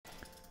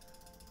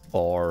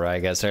Or I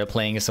guess they're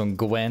playing some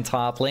Gwen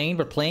top lane.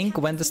 We're playing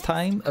Gwen this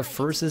time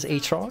versus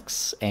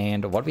Aatrox.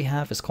 And what we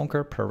have is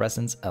Conquer,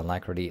 Presence,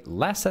 Alacrity,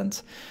 Last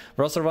Scent.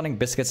 We're also running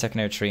Biscuit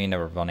Secondary Tree, and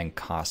we're running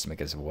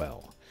Cosmic as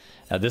well.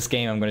 Now this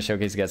game I'm going to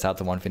showcase you guys how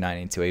to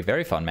 1v9 into a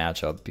very fun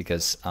matchup.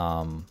 Because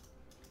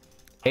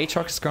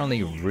Aatrox is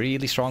currently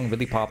really strong,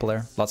 really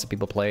popular. Lots of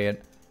people play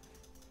it.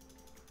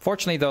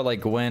 Fortunately though,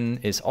 like Gwen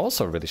is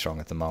also really strong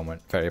at the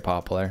moment. Very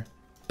popular.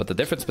 But the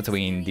difference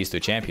between these two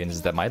champions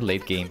is that my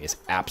late game is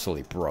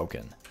absolutely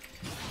broken.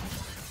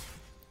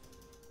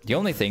 The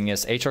only thing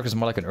is Aatrox is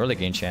more like an early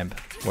game champ,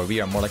 where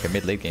we are more like a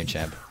mid-late game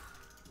champ.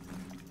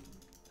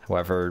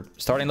 However,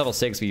 starting level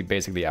 6, we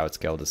basically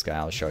outscale this guy.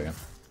 I'll show you.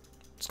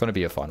 It's going to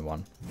be a fun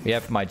one. We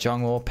have my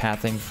jungle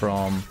pathing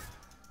from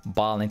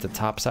bottom into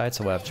top side,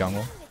 so we'll have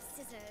jungle.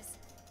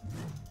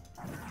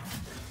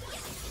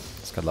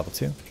 Let's get level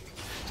 2.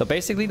 So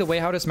basically the way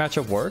how this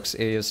matchup works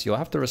is you'll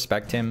have to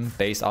respect him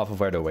based off of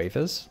where the wave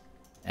is.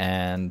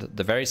 And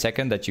the very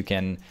second that you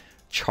can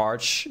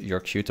charge your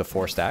Q to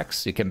 4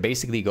 stacks, you can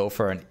basically go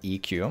for an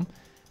EQ,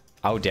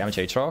 out damage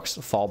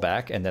Aatrox, fall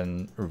back, and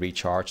then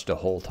recharge the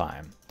whole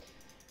time.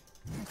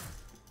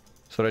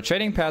 So the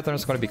trading pattern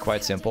is going to be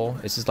quite simple.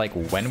 It's just like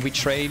when we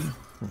trade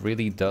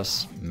really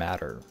does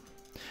matter.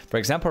 For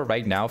example,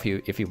 right now,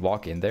 if you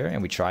walk in there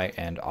and we try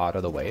and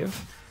auto the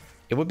wave,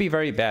 it would be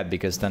very bad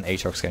because then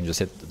Aatrox can just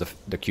hit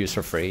the Qs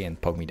for free and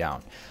poke me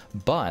down.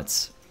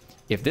 But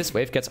if this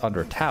wave gets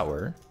under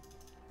tower,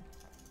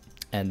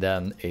 and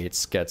then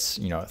it gets,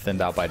 you know,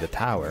 thinned out by the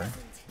tower,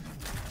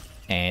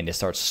 and it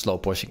starts slow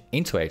pushing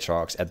into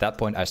Aatrox, at that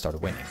point I start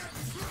winning.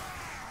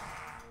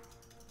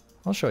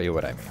 I'll show you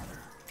what I mean.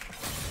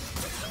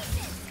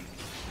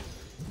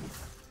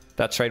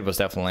 That trade was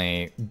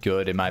definitely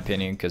good in my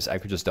opinion, because I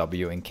could just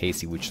W in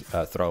case he would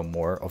throw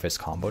more of his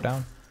combo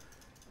down.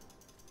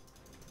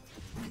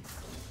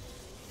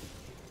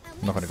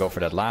 I'm not going to go for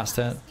that last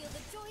hit.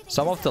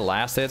 Some of the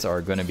last hits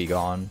are going to be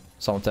gone.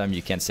 Some of them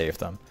you can't save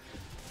them.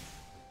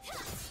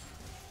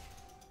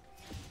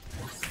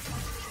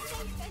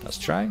 Let's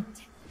try.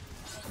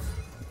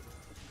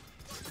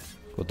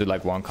 We'll do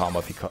like one combo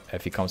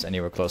if he comes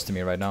anywhere close to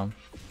me right now.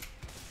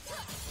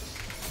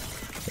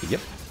 Yep.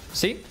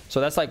 See?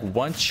 So that's like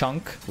one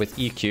chunk with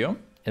EQ. And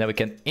then we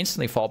can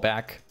instantly fall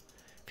back.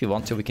 If you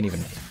want to, we can even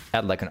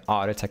add like an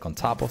auto attack on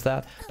top of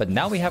that. But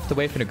now we have the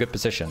wave in a good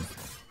position.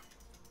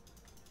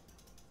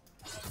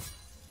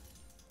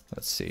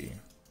 Let's see.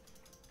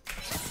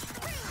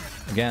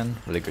 Again,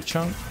 really good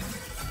chunk.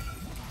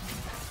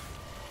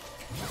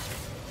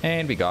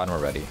 And we got him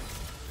already.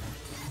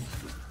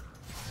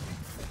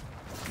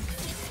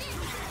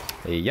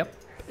 Yep.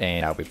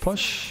 And now we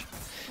push.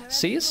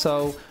 See,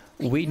 so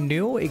we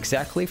knew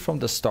exactly from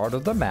the start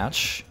of the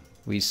match.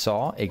 We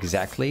saw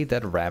exactly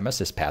that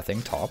Rammus is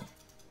pathing top.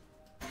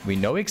 We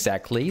know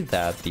exactly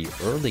that the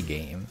early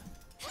game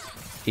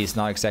is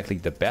not exactly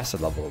the best at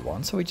level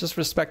 1, so we just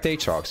respect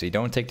Aatrox, so you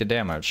don't take the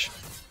damage.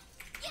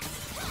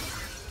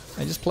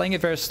 And just playing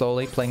it very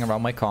slowly, playing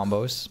around my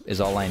combos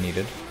is all I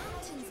needed.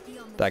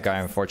 That guy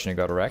unfortunately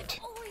got wrecked.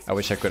 I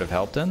wish I could have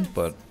helped him,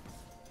 but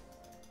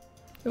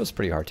it was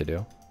pretty hard to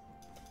do.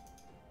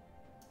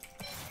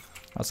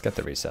 Let's get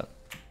the reset.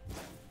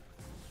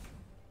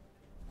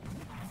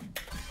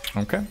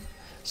 Okay.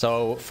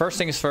 So first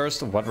things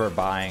first, what we're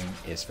buying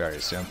is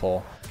very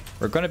simple.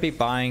 We're going to be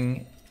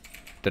buying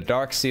the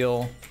Dark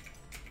Seal.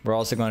 We're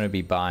also going to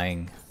be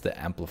buying the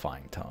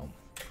Amplifying Tome.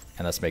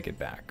 And let's make it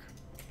back.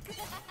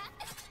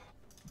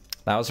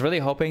 Now, I was really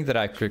hoping that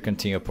I could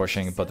continue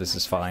pushing, but this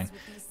is fine.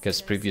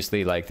 Because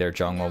previously, like, their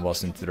jungle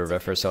was into the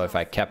river. So if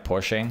I kept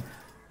pushing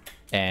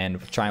and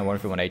trying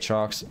 1v1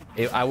 Aatrox,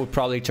 I would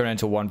probably turn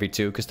into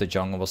 1v2 because the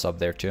jungle was up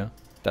there too.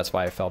 That's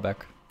why I fell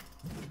back.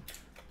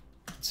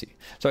 Let's see.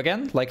 So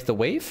again, like the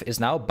wave is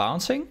now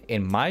bouncing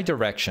in my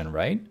direction,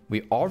 right?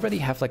 We already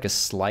have like a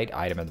slight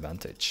item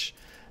advantage.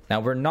 Now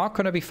we're not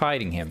going to be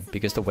fighting him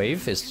because the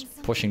wave is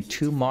pushing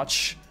too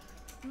much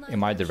in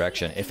my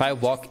direction. If I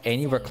walk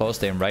anywhere close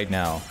to him right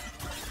now,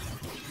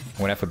 I'm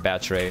going to have a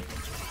bad trade.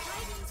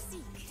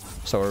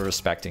 So we're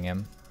respecting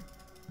him.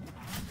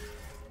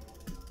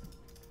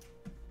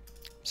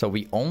 So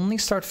we only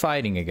start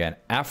fighting again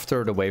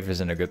after the wave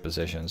is in a good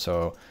position.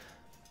 So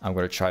I'm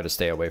going to try to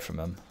stay away from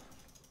him.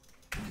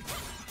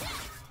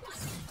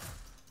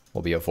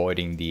 We'll be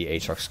avoiding the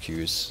Aatrox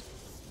Qs.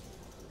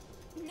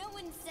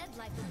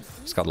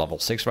 He's got level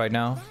 6 right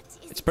now.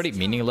 It's pretty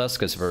meaningless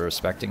because we're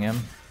respecting him.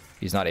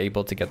 He's not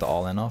able to get the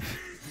all-in off.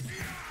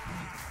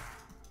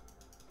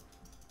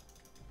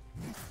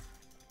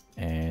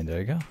 And there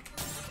you go.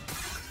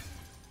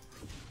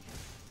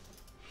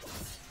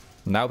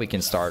 Now we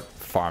can start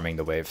farming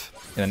the wave.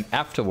 And then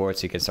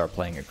afterwards you can start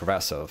playing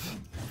aggressive.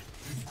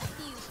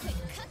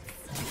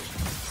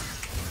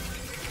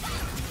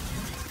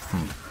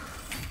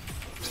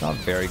 It's not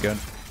very good.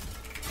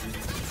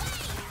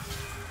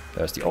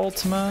 There's the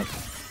ultimate.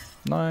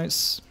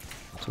 Nice.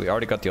 So we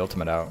already got the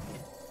ultimate out.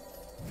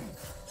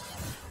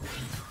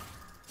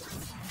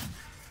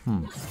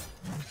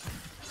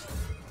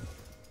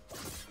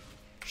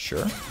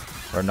 Sure.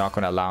 We're not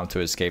going to allow him to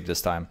escape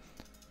this time.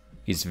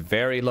 He's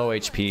very low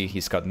HP.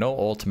 He's got no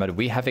ultimate.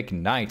 We have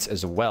Ignite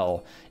as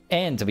well.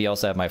 And we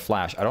also have my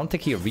flash. I don't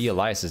think he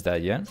realizes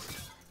that yet.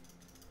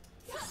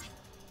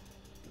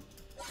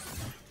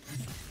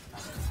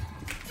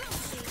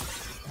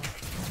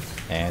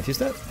 And he's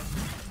dead.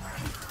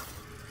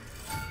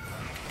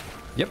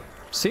 Yep,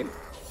 see?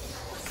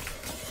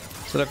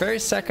 So the very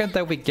second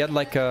that we get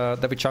like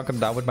that we chunk him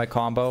down with my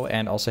combo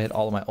and also hit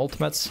all of my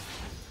ultimates,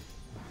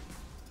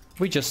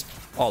 we just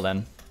all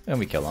in and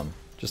we kill him.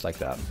 Just like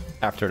that.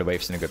 After the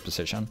wave's in a good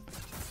position.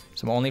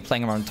 So I'm only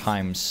playing around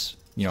times,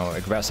 you know,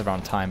 aggressive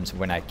around times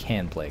when I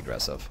can play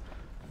aggressive.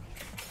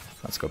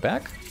 Let's go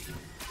back.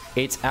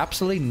 It's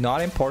absolutely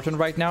not important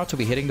right now to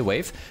be hitting the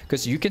wave,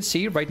 because you can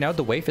see right now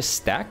the wave is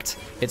stacked.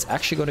 It's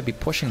actually going to be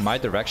pushing my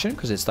direction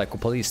because it's like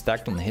completely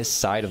stacked on his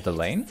side of the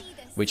lane,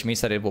 which means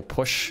that it will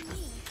push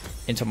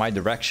into my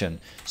direction.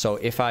 So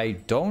if I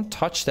don't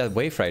touch that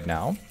wave right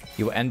now,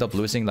 you will end up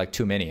losing like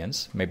 2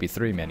 minions, maybe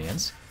 3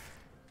 minions.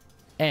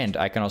 And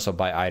I can also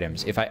buy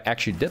items. If I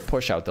actually did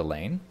push out the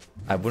lane,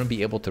 I wouldn't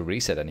be able to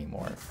reset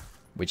anymore,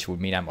 which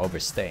would mean I'm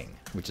overstaying,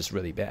 which is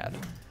really bad.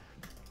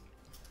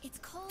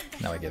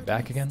 Now I get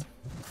back again.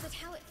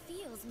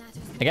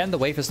 Again, the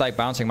wave is like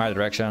bouncing my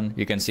direction.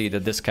 You can see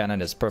that this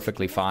cannon is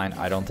perfectly fine.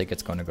 I don't think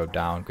it's going to go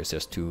down because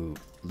there's too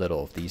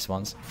little of these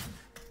ones.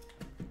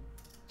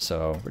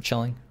 So we're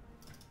chilling.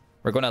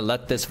 We're going to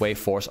let this wave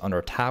force under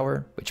a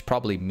tower, which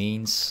probably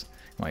means...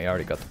 Well, I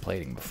already got the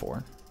plating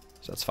before,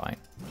 so that's fine.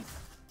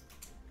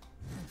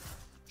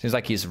 Seems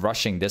like he's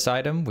rushing this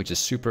item, which is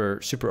super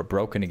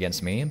broken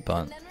against me,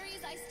 but...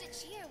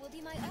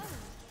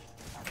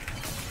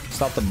 It's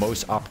not the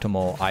most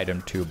optimal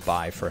item to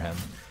buy for him.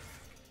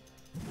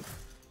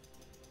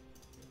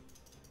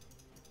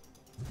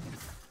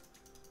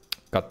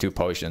 Got 2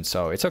 potions,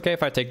 so it's okay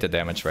if I take the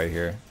damage right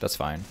here. That's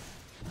fine.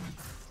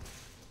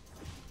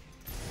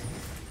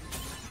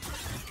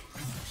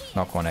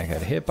 Not gonna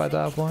get hit by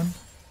that one.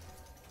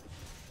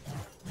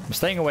 I'm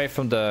staying away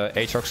from the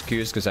Aatrox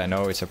Qs because I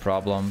know it's a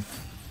problem.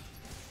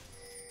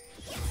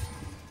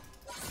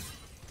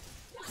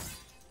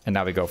 And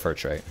now we go for a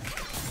trade.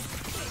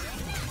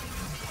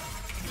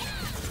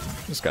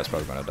 This guy's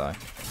probably gonna die.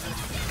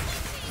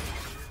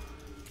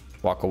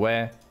 Walk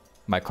away.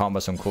 My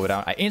combo's on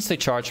cooldown. I instantly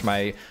charge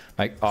my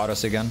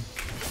autos again.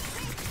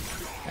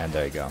 And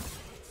there you go.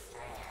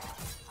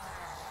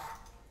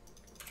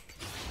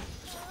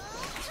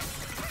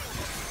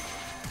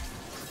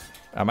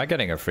 Am I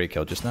getting a free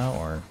kill just now,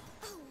 or?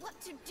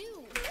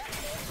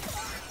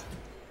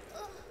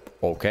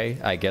 Okay,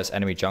 I guess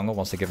enemy jungle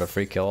wants to give a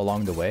free kill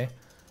along the way.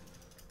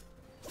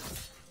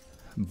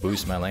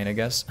 Boost my lane, I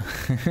guess.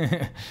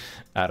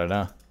 I don't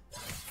know.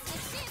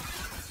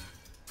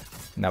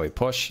 Now we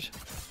push.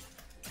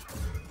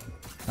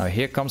 Now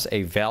here comes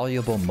a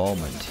valuable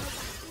moment.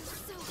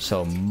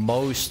 So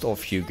most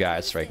of you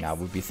guys right now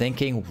would be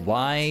thinking,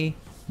 why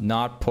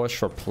not push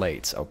for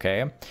plates,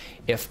 okay?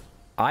 If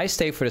I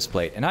stay for this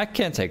plate, and I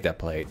can take that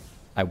plate,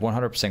 I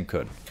 100%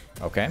 could,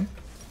 okay?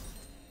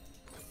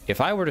 If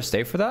I were to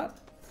stay for that,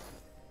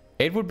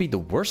 it would be the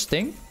worst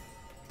thing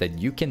that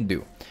you can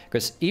do.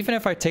 Because even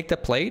if I take the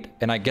plate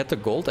and I get the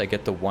gold, I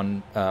get the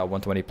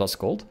 120 plus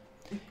gold,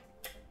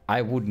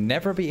 I would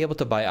never be able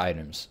to buy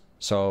items.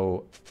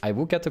 So I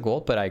would get the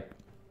gold, but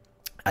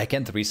I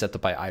can't reset to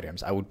buy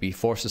items. I would be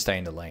forced to stay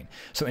in the lane.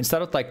 So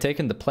instead of like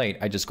taking the plate,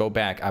 I just go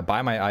back, I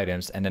buy my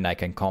items, and then I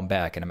can come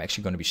back, and I'm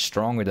actually going to be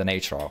stronger than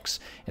Aatrox.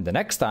 And the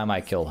next time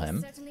I kill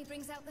him,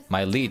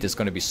 my lead is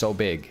going to be so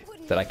big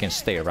that I can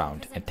stay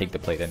around and take the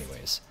plate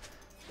anyways.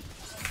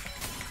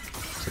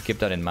 So keep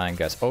that in mind,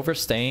 guys.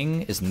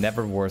 Overstaying is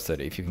never worth it.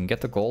 If you can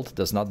get the gold,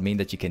 does not mean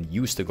that you can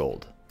use the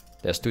gold.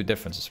 There's 2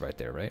 differences right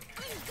there, right?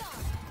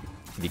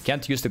 If you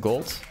can't use the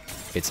gold,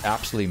 it's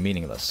absolutely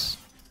meaningless.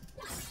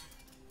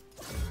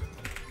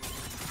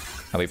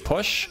 Now we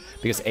push,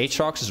 because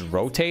Aatrox is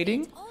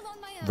rotating.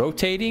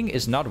 Rotating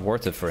is not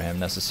worth it for him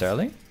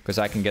necessarily, because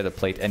I can get a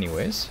plate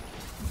anyways.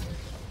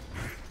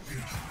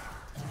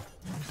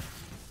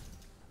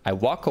 I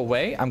walk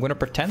away. I'm going to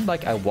pretend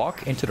like I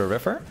walk into the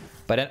river,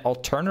 but then I'll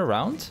turn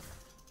around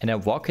and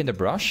then walk in the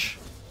brush.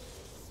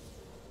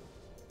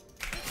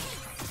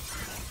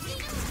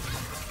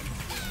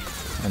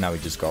 And now we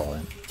just go all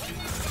in.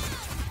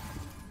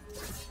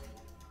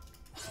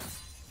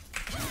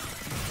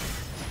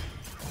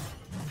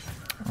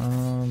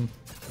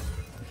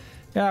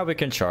 Yeah, we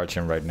can charge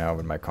him right now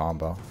with my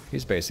combo.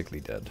 He's basically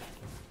dead.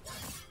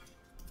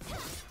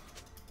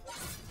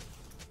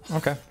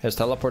 Okay, his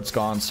teleport's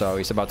gone, so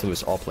he's about to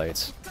lose all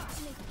plates.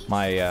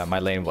 My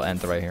lane will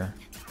end right here.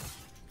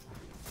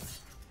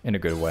 In a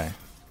good way.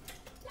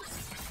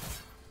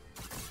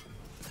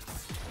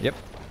 Yep.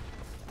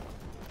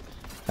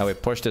 Now we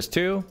push this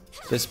too.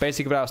 This is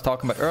basically what I was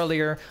talking about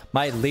earlier.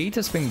 My lead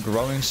has been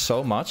growing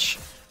so much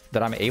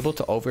that I'm able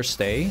to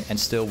overstay and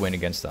still win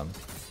against them.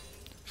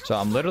 So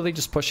I'm literally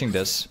just pushing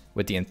this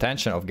with the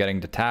intention of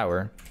getting the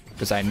tower,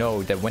 because I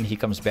know that when he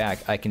comes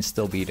back, I can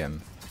still beat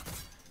him.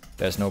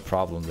 There's no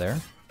problem there.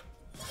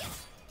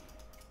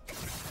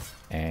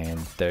 And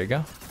there you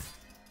go.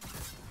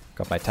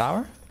 Got my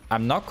tower.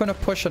 I'm not gonna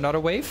push another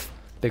wave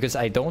because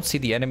I don't see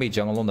the enemy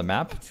jungle on the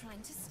map.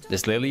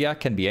 This Lilia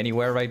can be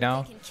anywhere right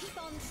now,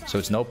 so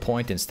it's no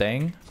point in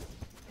staying.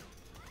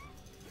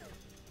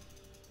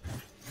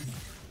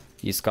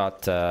 He's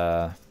got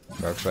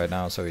Mercs right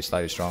now, so he's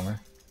slightly stronger.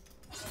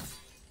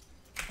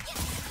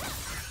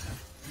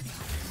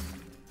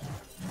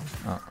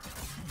 Oh.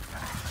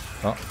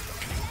 Oh.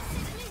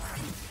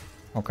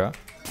 Okay.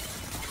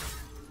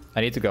 I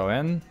need to go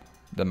in.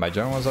 Then my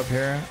jungle's up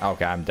here.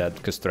 Okay, I'm dead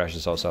because Thresh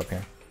is also up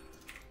here.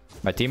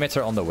 My teammates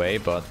are on the way,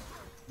 but...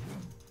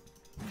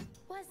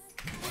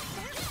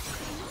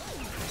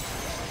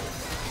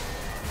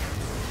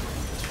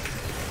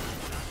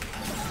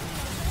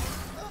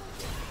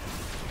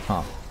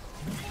 Huh.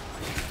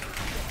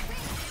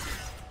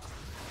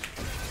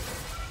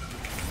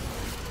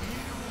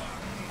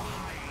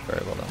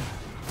 Very well done.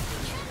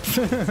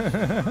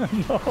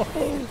 No.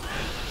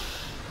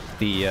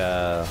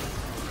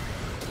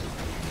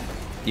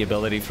 The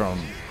ability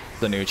from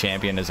the new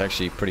champion is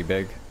actually pretty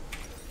big.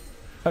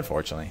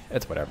 Unfortunately,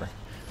 it's whatever.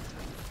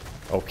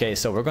 Okay,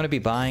 so we're going to be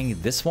buying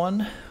this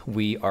one.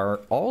 We are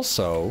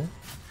also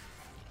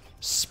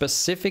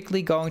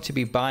specifically going to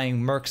be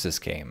buying Mercs this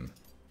game.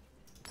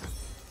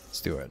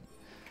 Let's do it.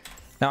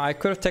 Now, I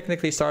could have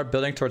technically started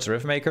building towards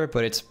Riftmaker,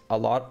 but it's a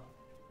lot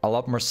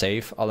more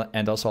safe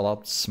and also a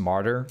lot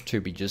smarter to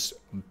be just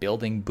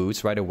building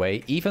boots right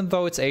away, even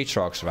though it's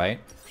Aatrox, right?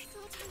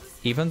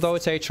 Even though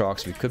it's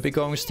Aatrox, we could be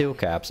going Steel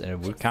Caps and it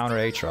would counter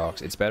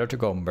Aatrox. It's better to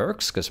go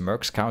Mercs, because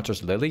Mercs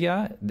counters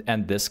Lilia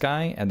and this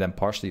guy, and then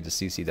partially the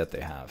CC that they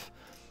have.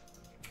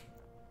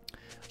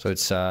 So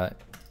it's a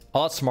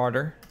lot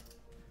smarter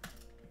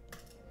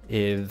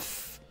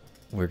if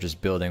we're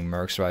just building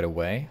Mercs right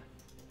away.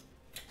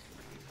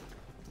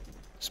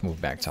 Let's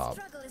move back top.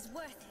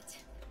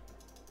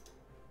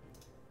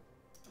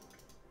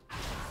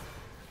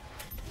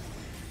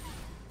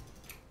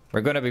 We're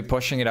going to be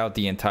pushing it out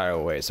the entire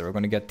way, so we're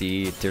going to get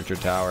the tier 2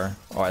 tower,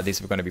 or at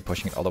least we're going to be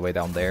pushing it all the way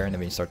down there, and then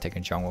we start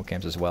taking jungle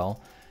camps as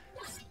well.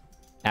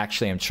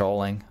 Actually, I'm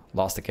trolling.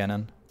 Lost the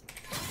cannon.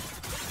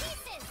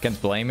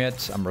 Can't blame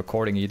it. I'm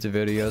recording YouTube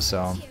videos,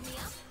 so...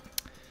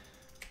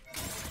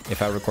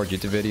 If I record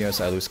YouTube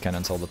videos, I lose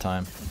cannons all the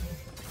time.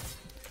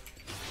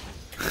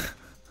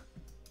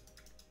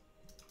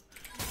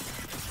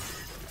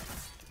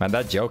 Man,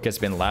 that joke has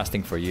been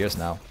lasting for years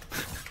now.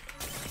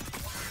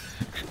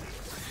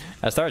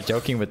 I started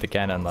joking with the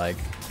cannon like,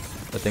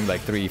 I think like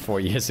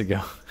 3-4 years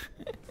ago.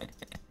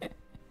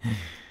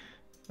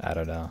 I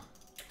don't know.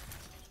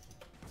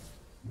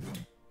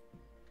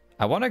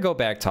 I want to go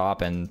back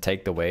top and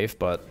take the wave,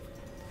 but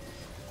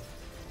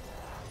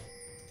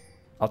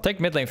I'll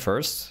take mid lane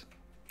first,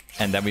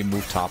 and then we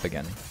move top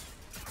again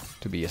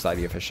to be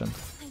slightly efficient.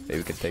 Maybe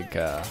we could take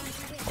or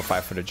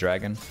fight for the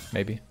dragon,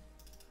 maybe.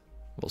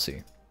 We'll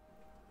see.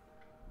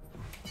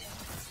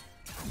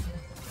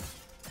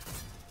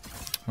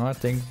 I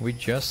think we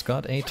just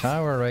got a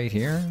tower right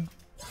here.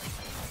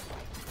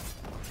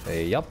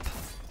 Yup.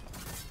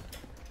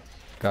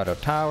 Got a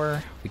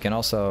tower. We can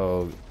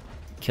also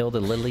kill the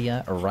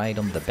Lilia right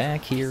on the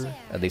back here.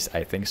 At least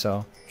I think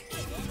so.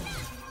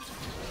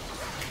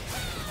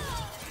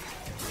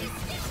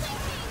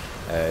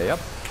 Yup.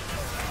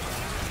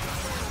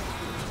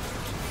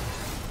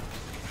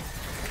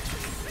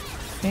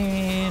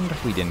 And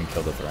we didn't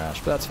kill the Thrash,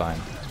 but that's fine.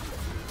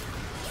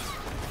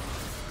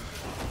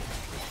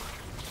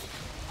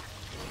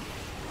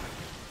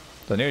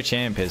 The new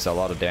champ is a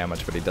lot of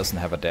damage, but he doesn't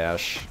have a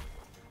dash.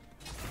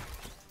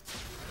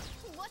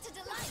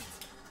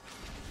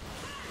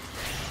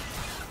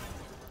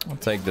 I'll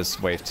take this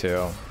wave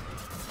too.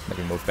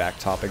 Maybe move back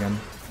top again.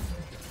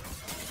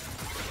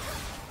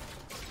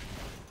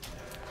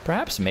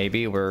 Perhaps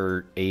maybe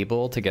we're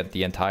able to get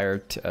the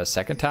entire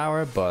second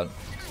tower, but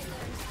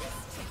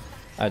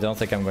I don't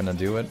think I'm gonna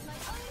do it.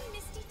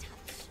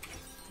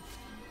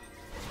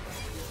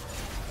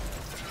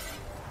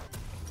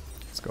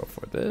 Let's go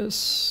for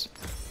this.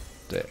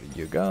 There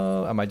you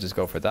go. I might just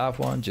go for that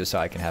one just so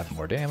I can have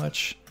more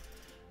damage.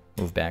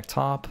 Move back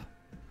top.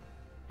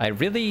 I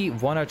really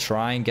want to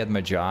try and get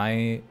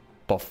mejai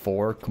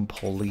before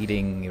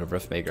completing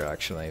Riftmaker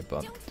actually,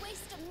 but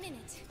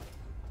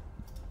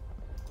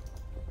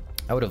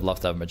I would have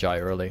loved to have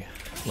mejai early,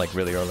 like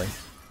really early.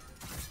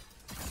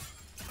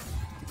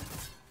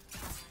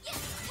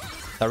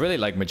 I really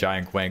like mejai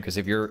and Gwen because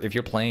if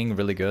you're playing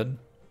really good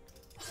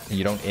and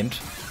you don't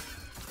int,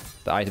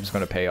 the item's going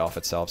to pay off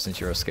itself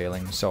since you're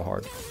scaling so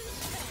hard.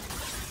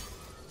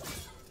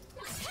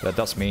 That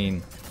does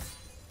mean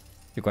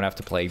you're going to have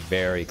to play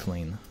very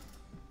clean.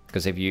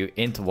 Because if you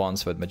int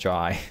once with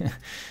mejai,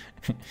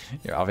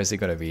 you're obviously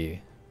going to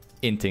be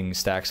inting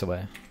stacks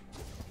away.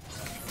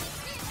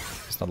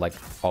 It's not like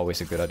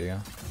always a good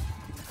idea.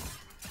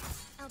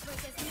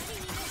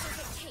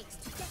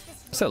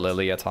 There's a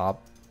Lily at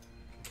top.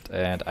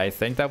 And I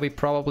think that we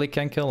probably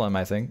can kill him,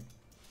 I think.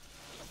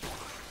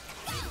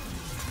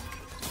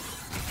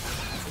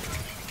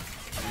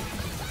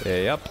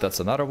 Yep,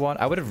 that's another one.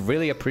 I would have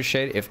really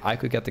appreciated if I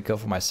could get the kill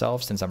for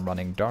myself since I'm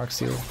running Dark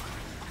Seal.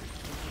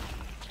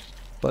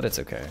 but it's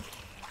okay.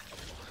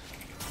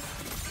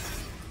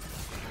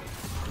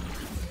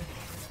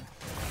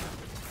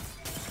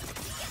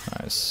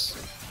 Nice.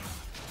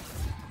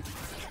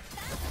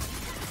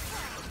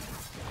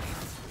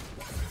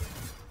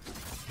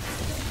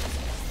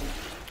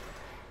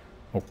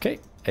 Okay.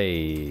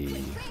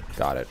 Hey,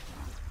 got it.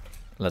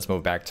 Let's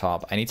move back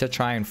top. I need to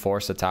try and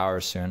force the tower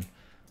soon.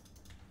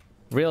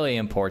 Really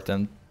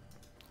important.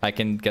 I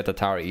can get the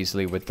tower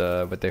easily with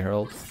the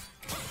herald.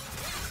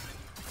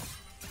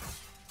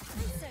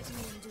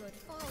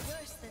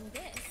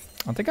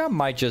 I think I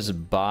might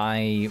just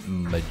buy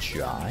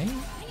Mejai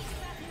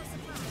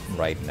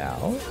right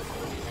now,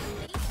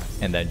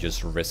 and then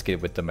just risk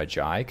it with the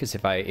Mejai. Because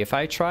if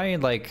I try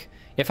and like,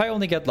 if I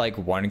only get like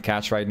one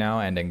catch right now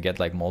and then get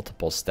like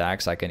multiple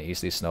stacks, I can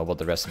easily snowball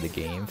the rest of the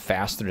game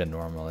faster than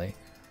normally.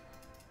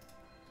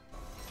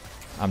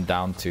 I'm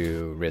down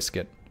to risk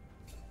it.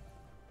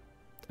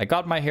 I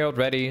got my herald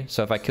ready,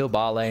 so if I kill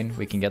bot lane,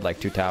 we can get like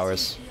 2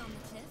 towers.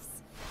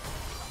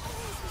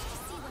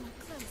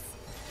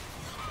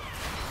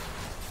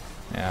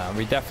 Yeah,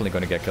 we're definitely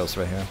gonna get kills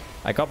right here.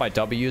 I got my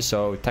W,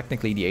 so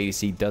technically the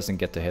ADC doesn't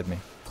get to hit me.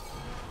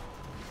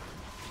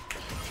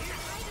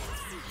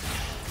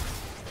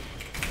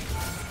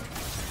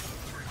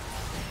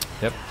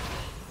 Yep.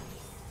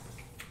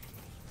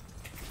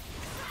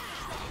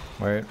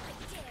 Wait.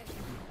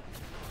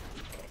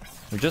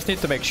 We just need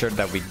to make sure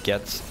that we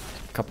get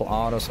a couple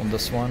autos on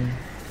this one.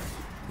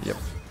 Yep.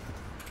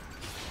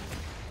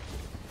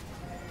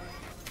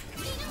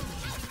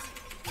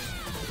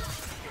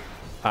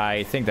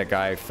 I think that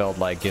guy felt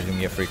like giving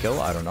me a free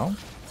kill. I don't know.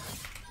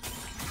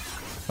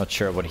 Not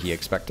sure what he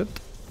expected.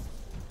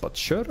 But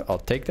sure, I'll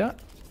take that.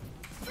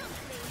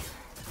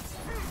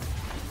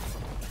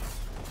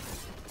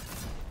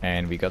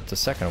 And we got the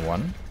second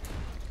one.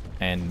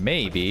 And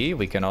maybe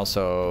we can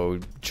also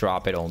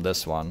drop it on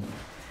this one.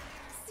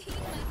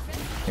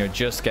 You know,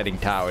 just getting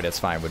towered, that's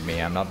fine with me.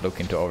 I'm not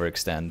looking to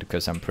overextend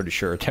because I'm pretty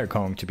sure they're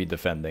going to be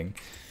defending.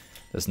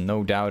 There's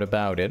no doubt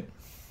about it.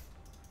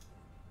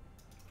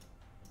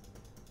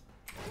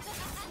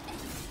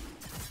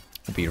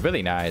 It'd be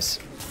really nice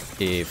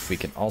if we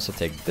can also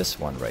take this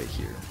one right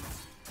here.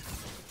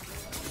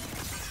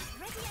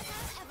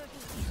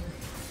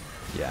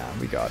 Yeah,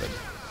 we got it.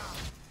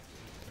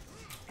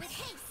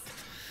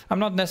 I'm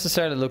not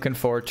necessarily looking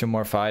forward to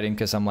more fighting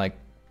because I'm like,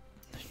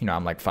 you know,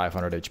 I'm like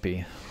 500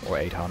 HP or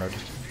 800.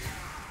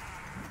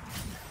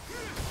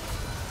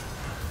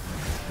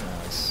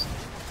 Nice.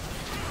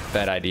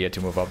 Bad idea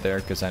to move up there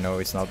because I know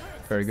it's not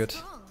very good.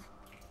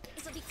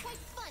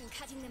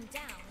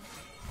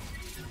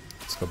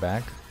 Let's go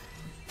back.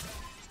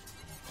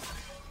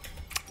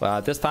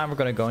 This time we're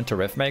going to go into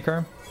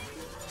riftmaker.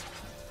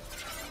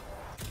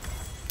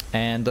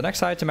 And the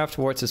next item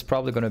afterwards is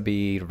probably going to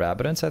be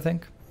rabadons, I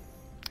think.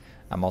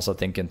 I'm also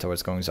thinking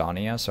towards going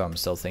zhonya, so I'm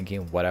still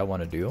thinking what I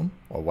want to do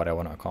or what I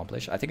want to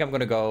accomplish. I think I'm going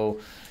to go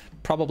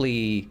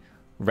probably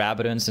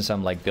rabadons since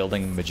I'm like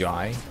building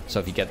mejai. So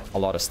if you get a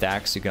lot of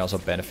stacks, you can also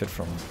benefit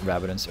from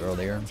rabadons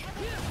earlier.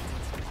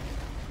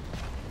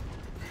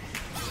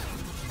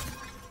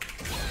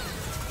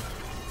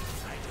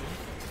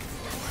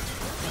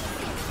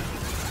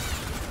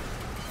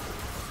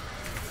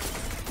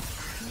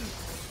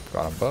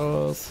 Got them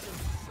both.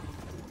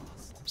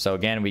 So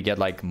again, we get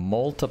like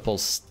multiple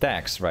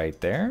stacks right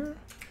there.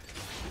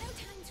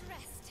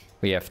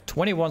 We have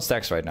 21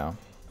 stacks right now.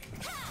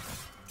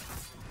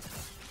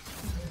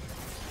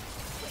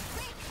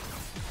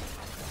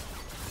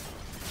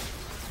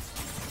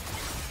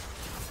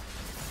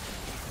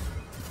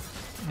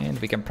 And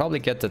we can probably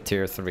get to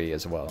tier 3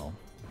 as well.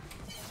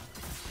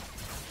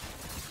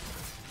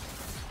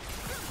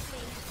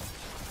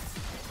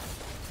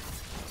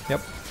 Yep.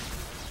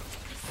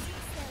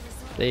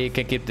 They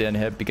can keep the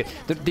inhib because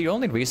the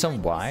only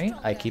reason why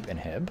I keep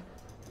inhib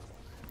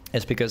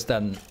is because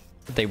then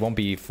they won't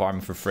be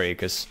farming for free.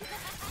 Because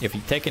if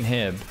you take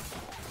inhib,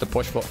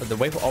 the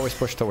wave will always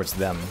push towards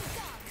them,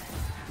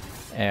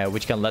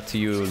 which can lead to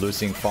you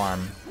losing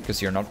farm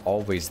because you're not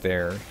always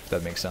there. If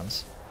that makes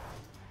sense.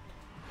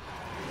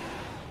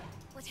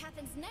 What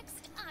happens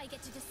next? I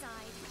get to decide.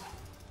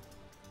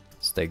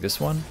 Let's take this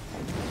one.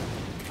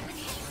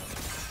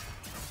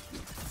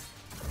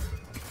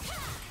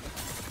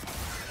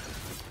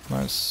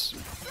 Nice.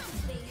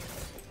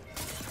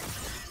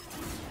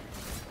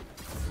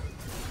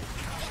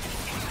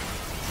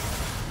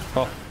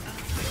 Oh.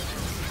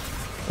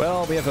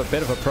 Well, we have a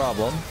bit of a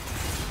problem.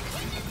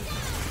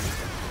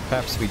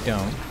 Perhaps we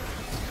don't.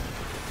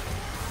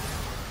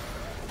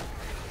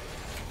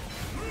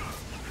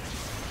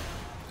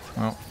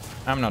 Well,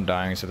 I'm not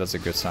dying, so that's a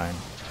good sign.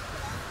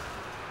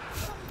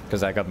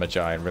 Because I got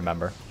mejai,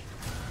 remember.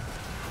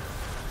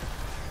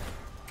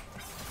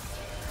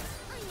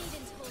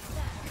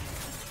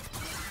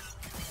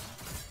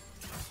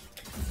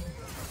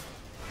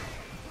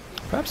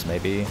 Perhaps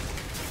maybe.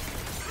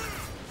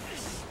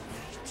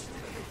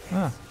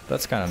 Ah,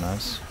 that's kind of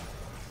nice.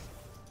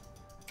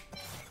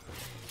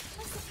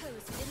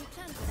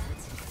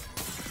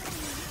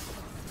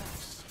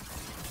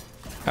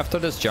 After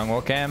this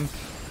jungle camp,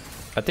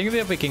 I think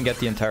that we can get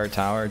the entire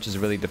tower, it just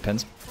really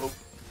depends. Oh.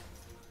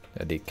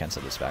 I did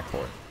cancel this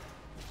backboard.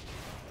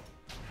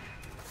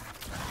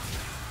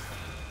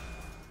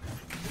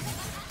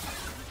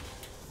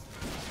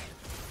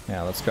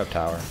 Yeah, let's grab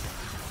tower.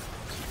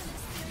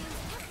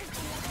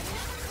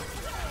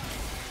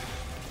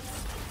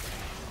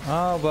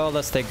 Oh, well,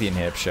 let's take the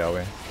inhib, shall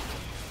we?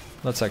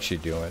 Let's actually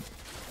do it.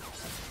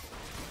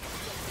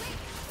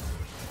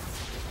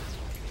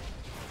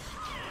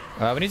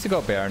 We need to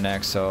go Baron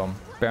next, so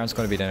Baron's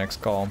going to be the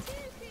next call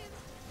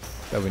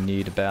that we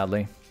need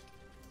badly.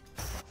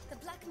 The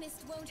black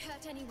mist won't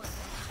hurt anyone.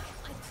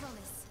 I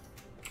promise.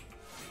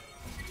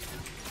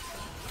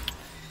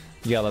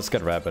 Yeah, let's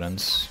get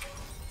rabadons.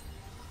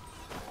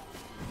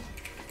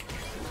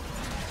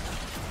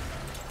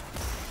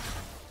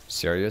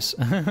 Serious?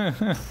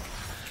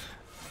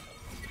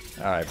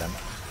 Alright then.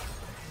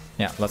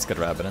 Yeah, let's get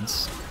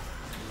rabadons.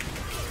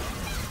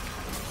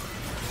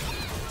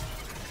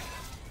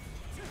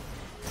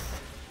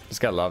 This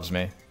guy loves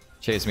me.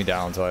 Chase me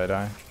down until I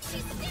die.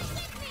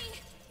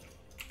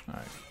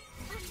 Alright.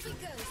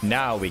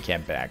 Now we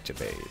can back to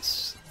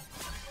base.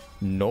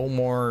 No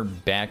more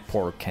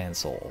backport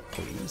cancel,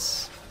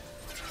 please.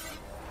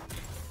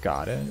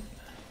 Got it.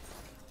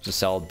 Just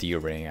sell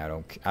D-ring. I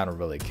don't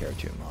really care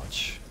too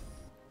much.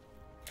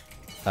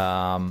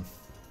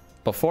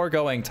 Before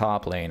going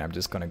top lane, I'm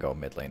just gonna go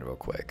mid lane real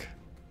quick.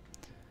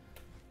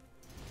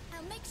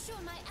 I'll make sure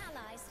my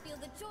allies feel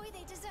the joy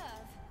they deserve.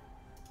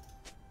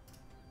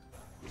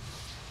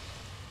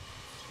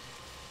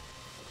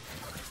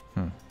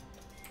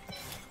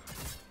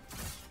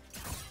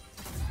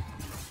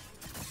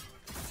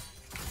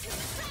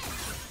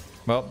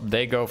 Well,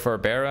 they go for a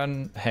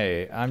Baron.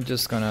 Hey, I'm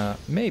just gonna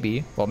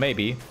maybe. Well,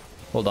 maybe.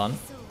 Hold on. So,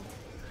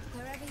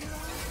 wherever you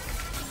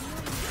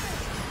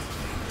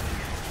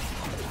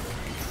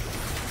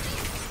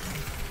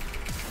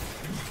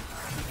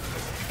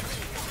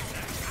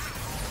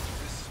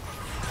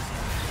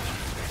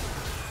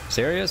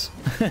Serious?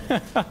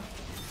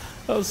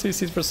 Oh,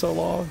 CC's for so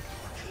long.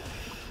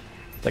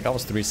 Like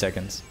almost 3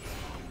 seconds.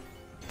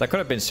 That could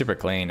have been super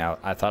clean.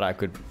 I thought I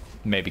could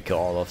maybe kill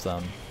all of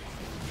them.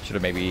 Should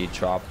have maybe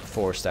dropped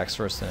 4 stacks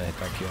first and then hit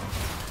that kill.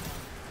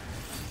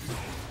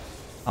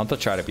 I'm to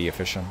try to be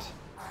efficient.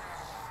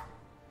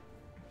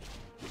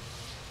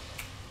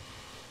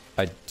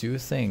 I do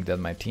think that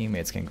my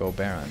teammates can go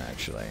Baron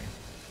actually.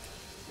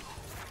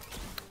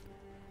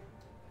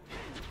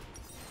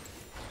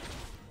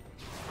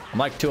 I'm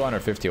like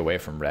 250 away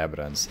from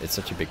rabadons. It's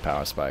such a big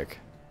power spike.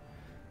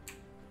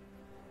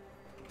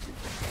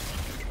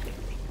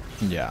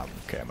 Yeah,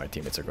 okay, my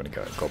teammates are going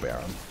to go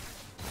Baron.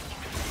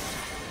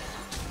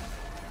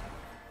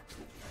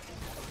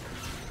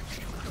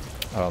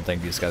 I don't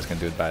think these guys can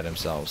do it by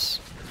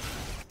themselves.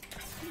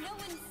 No one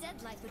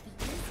said life would be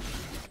easy.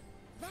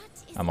 That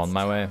is I'm on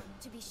my way.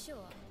 to be sure.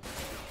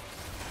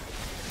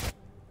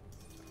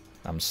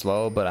 I'm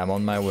slow, but I'm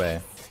on my way.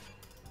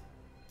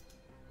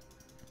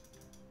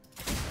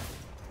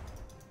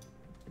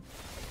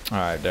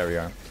 Alright, there we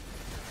are.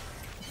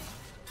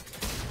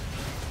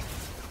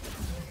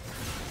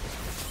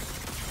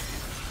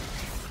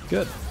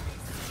 Good.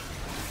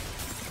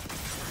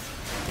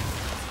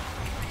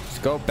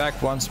 Just go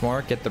back once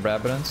more, get the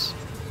rabadons.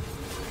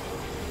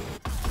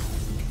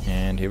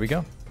 And here we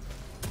go.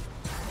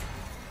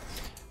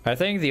 I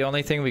think the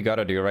only thing we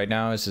gotta do right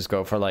now is just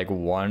go for like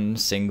one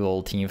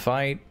single team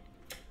fight.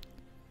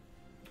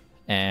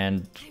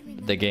 And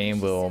the game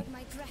will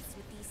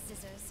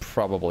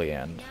probably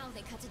end. Now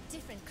they cut a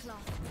different cloth.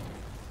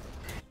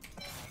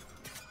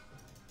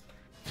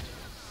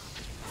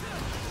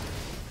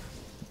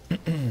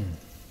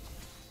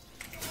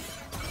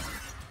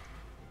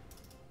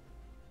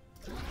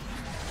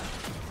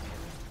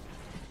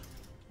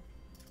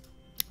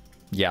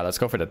 Yeah, let's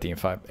go for the team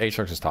fight.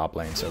 Aatrox is top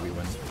lane, so we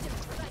win.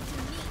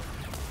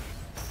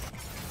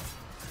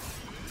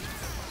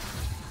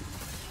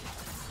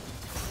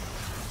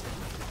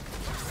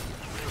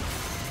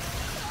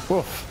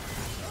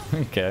 Woof.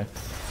 Okay.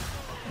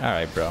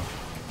 Alright, bro.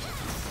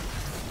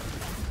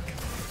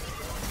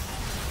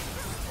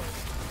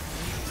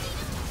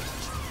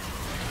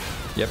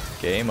 Yep,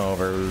 game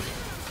over.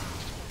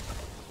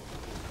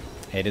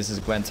 Hey, this is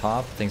Gwen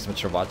Top. Thanks so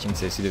much for watching.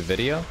 See you the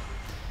video.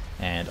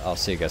 And I'll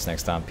see you guys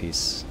next time.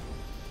 Peace.